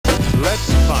Let's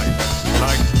fight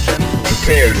like gentlemen.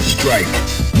 Prepare to strike.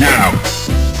 Now!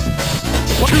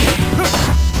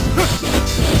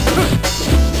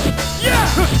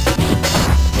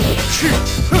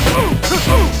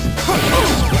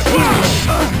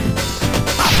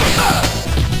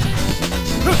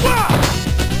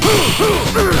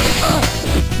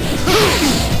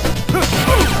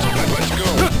 Let's go.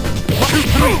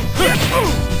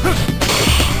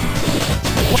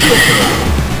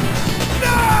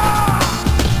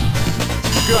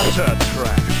 Gutter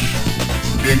trash.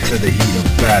 Into the heat of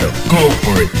battle. Go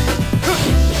for it!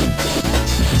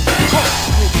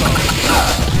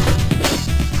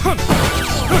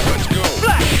 Let's go.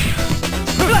 Flash!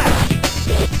 Flash!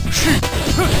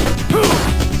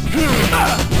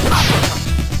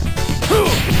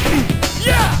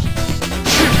 Yeah!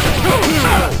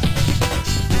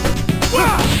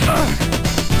 Let's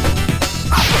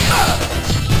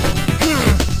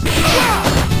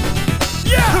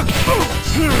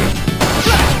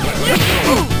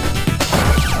go.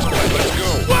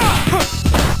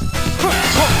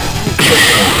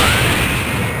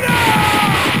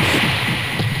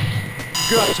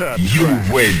 Gutter You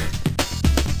trash. win!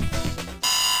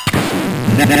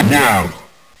 Now,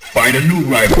 find a new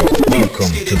rival.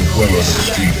 Welcome to the world of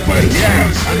Street Fighter.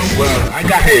 Yeah, I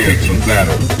got here for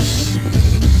battle.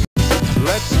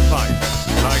 Let's fight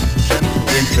like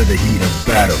gentlemen. Into the heat of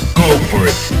battle. Go for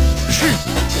it!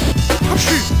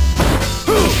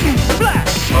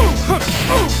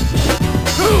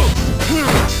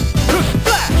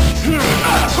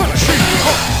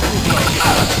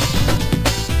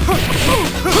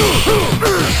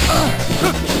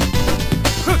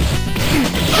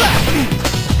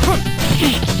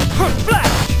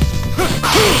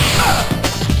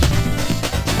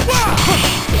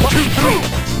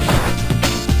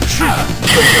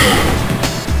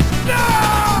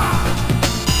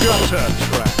 Gutter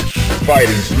trash.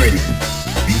 Fighters ready.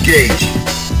 Engage.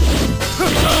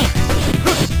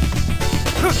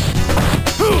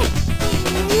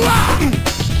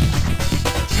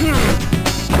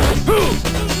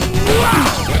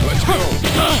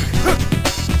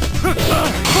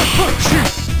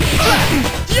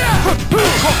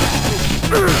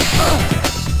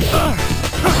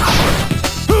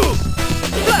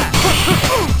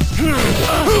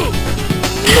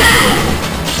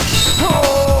 Let's go.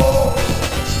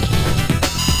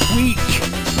 Weak.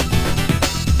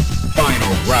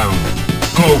 Final round.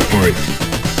 Go for it.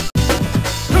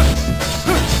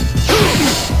 Let's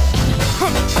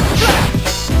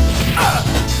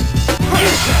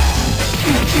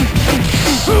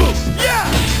go.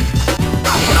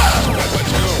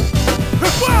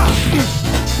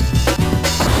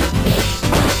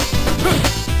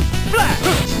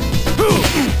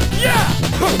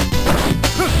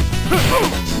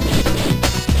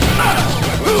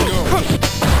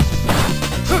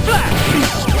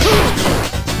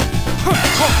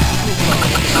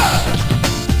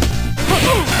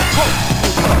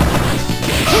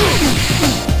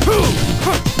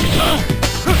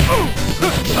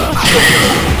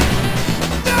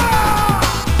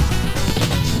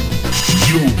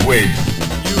 You win.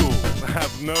 You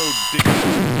have no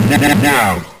dignity.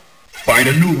 Now, find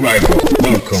a new rival.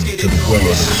 Welcome to the world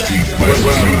of Street Fighter.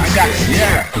 I got you.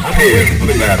 Yeah, prepare for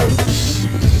battle.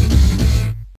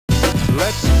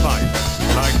 Let's fight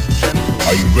like gentlemen.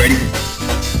 Are you ready?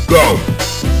 Go!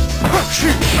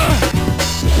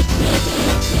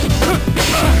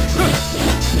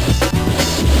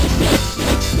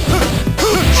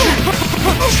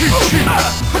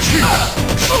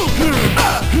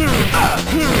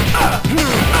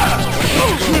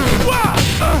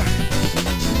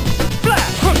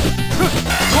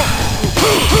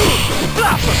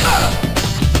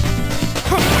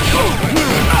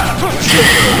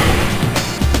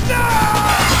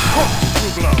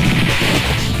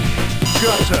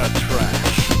 Gutter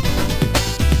trash.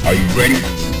 Are you ready?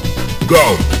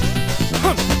 Go!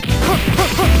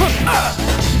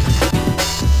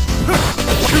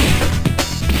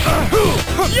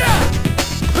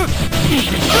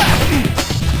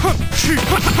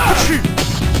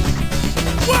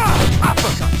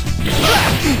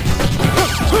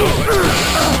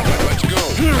 Let's go.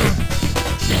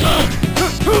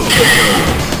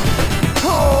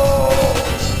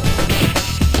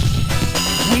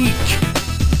 Weak.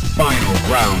 Final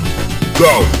round.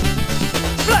 Go!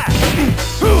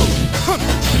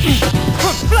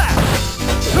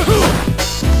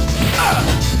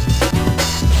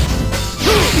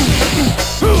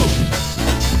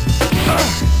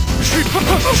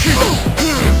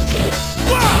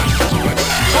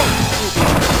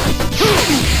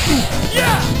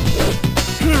 Yeah!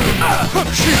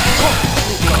 Let's go.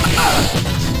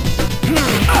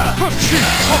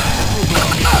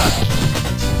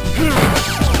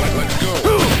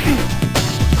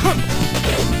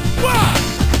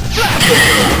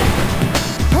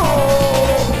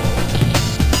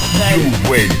 You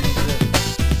win.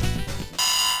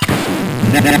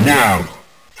 Now,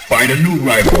 find a new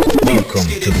rival. Welcome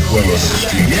to the world of the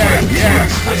street. Yeah.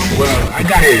 Well, I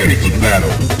got here for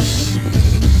battle.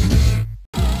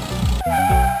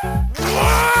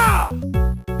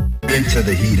 Into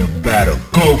the heat of battle.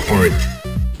 Go for it.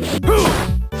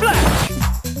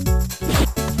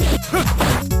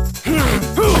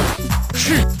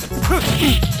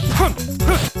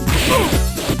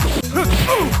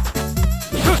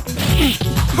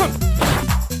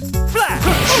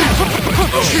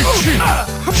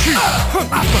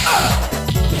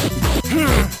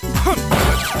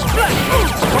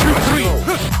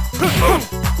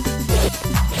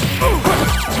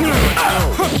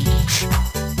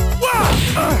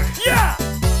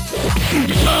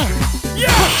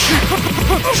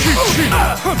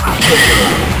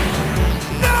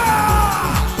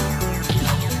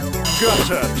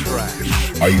 Gutter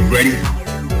trash. Are you ready?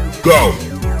 Go!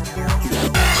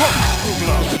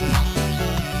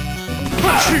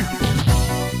 Let's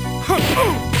go.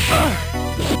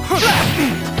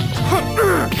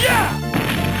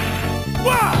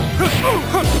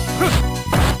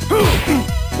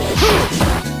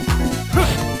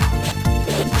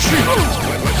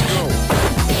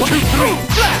 1, 2, 3.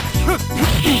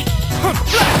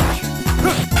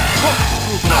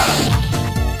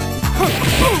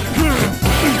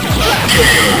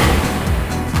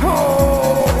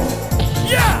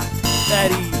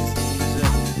 That easy.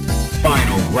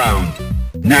 Final round.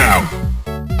 Now!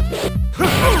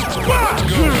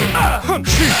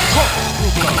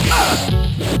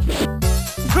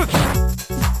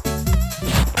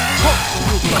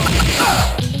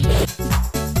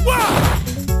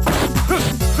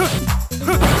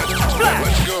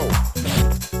 Let's go.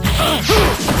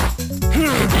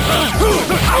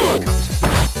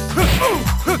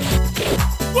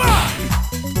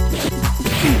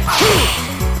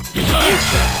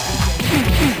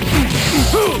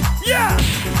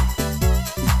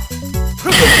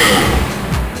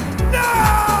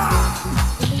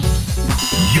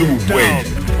 You win.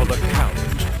 For the count.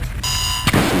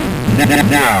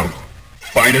 Now,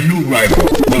 find a new rival.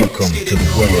 Welcome to the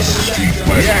world of the street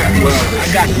fighter. Yeah, well, I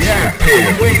got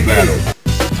prepared for the battle.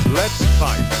 Let's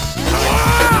fight.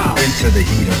 Into the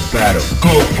heat of battle.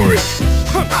 Go for it.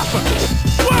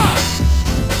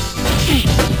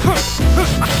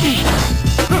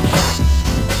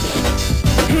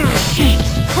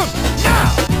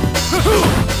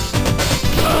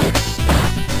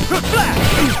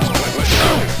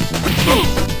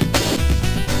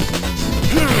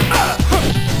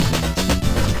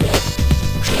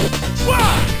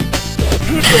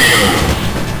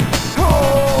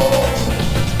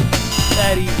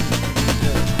 That easy.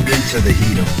 Into the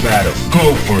heat of battle.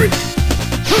 Go for it.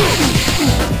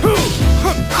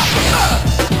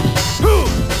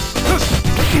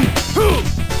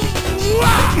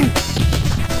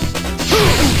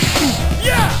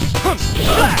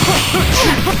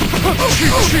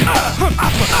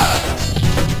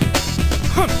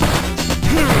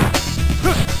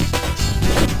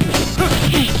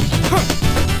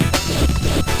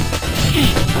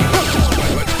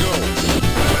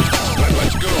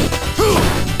 Let's go.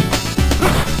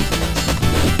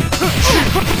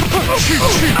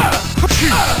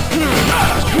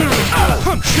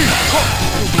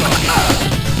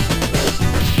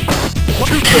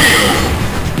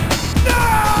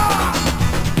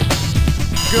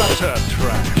 Gutter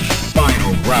trash.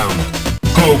 Final round.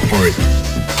 Go for it.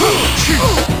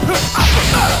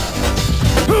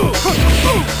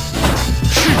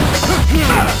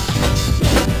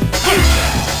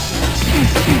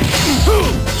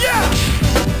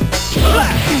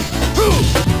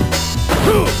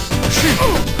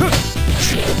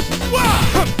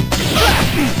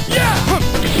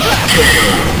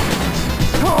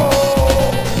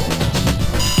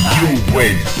 You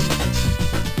win.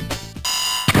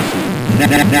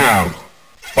 Now,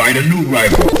 find a new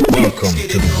rival. Welcome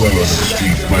to the world of the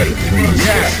Street Fighter 3.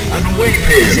 Yeah, I'm way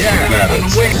prepared for battle.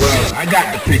 Well, I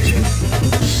got the picture.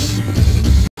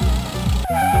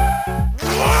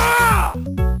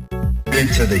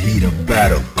 Into the heat of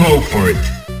battle. Go for it.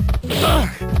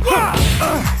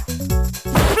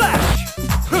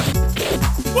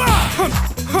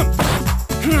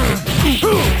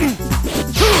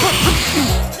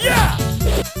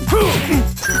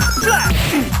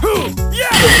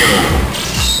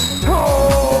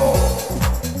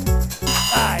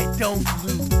 I don't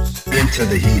lose. house. Into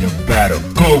the heat of battle.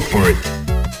 Go for it.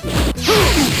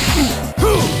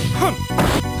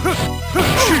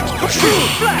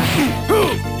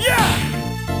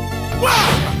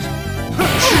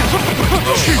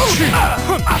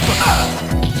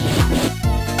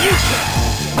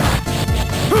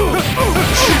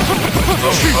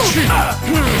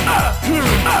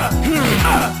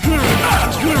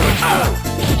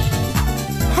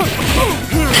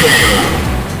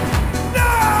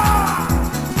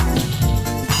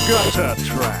 Gutter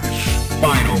trash.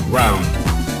 Final round.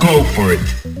 Go for it.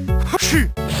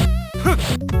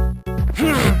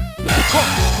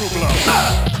 Corkscrew blow.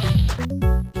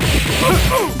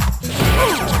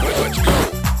 Let's go.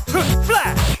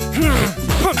 Flash!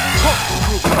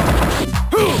 Corkscrew blow.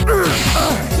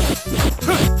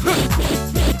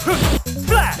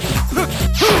 Flash!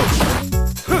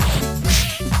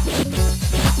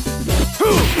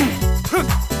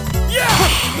 Yeah!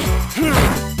 Let's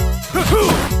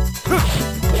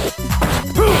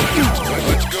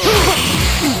go.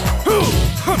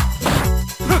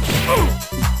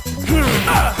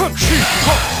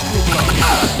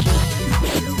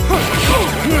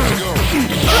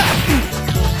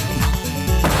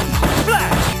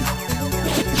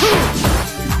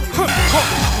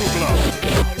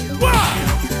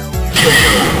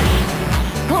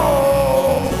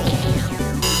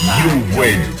 You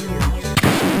win.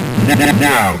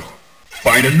 Now,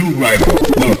 find a new rival.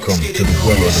 Welcome to the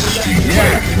world of the street.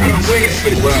 I'm waiting for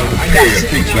the world. I got the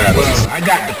picture. Well, I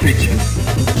got the picture.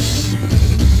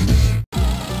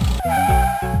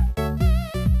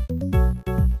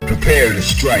 Prepare to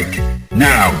strike.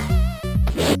 Now.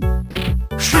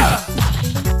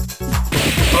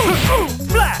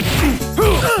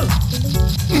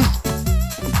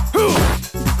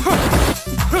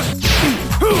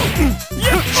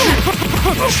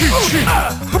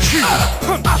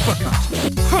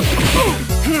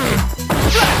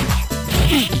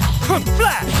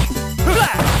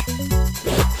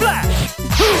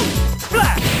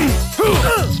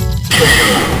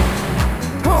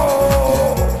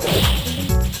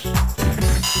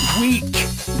 Weak.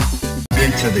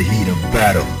 Into the heat of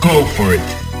battle. Go for it.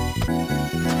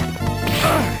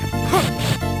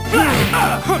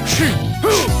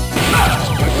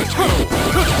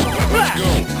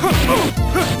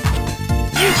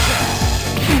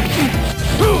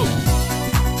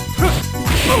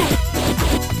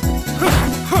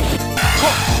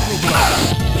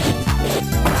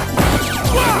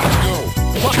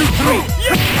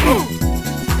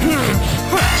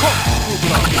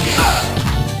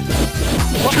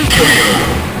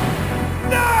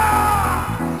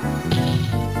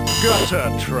 Gutter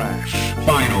trash.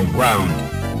 Final round.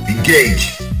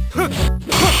 Engage. Let's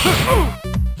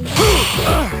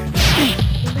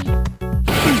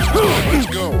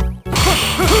go.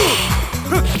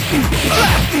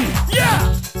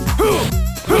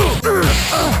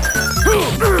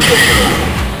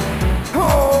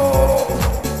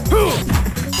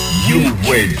 You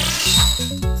win.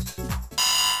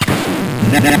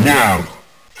 Now,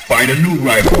 find a new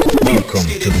rival. Welcome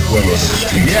to the world of the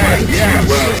street.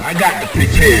 Well, I got the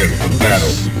picture of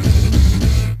battle.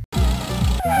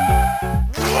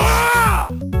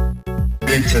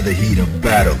 Into the heat of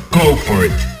battle. Go for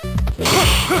it.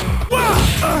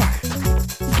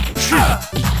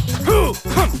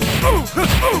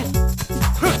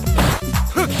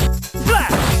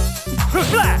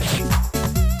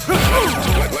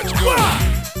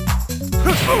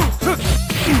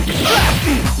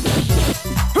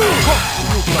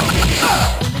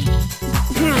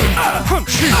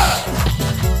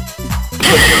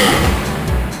 Let's go.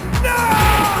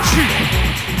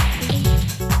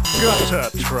 Gutter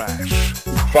trash.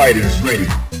 Fighters ready.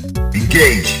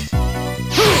 Engage.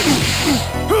 Let's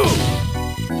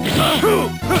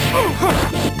go.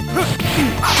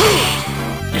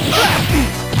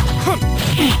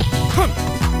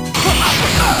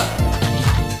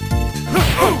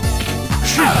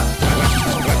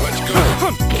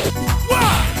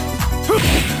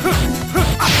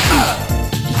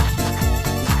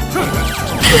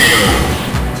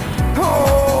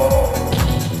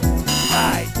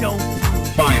 I don't.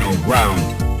 Final round.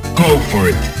 Go for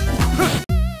it.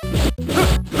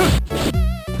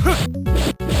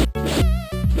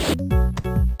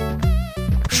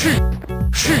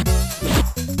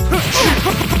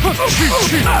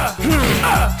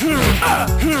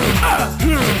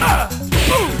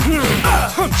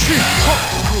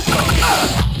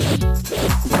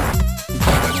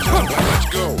 Let's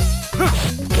go.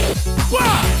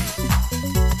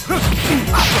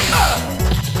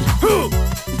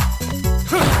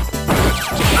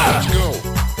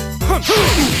 Let's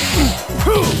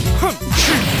go.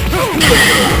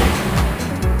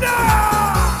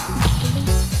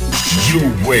 You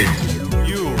win.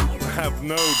 You have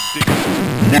no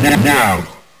dignity. Now,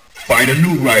 find a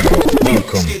new rival.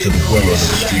 Welcome to the world of the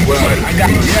street. Well, I got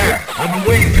I'm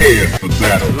prepare for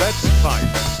battle. Let's fight.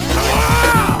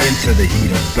 Into the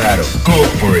heat of battle. Go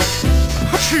for it.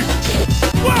 Let's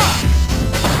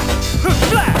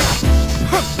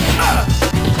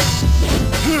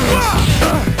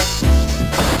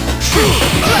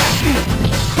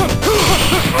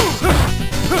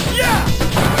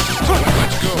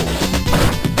go.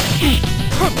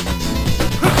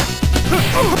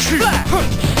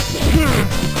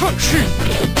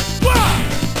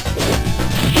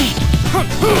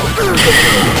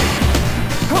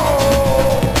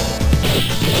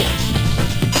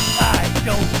 I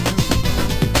don't.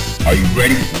 Are you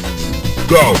ready?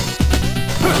 Go.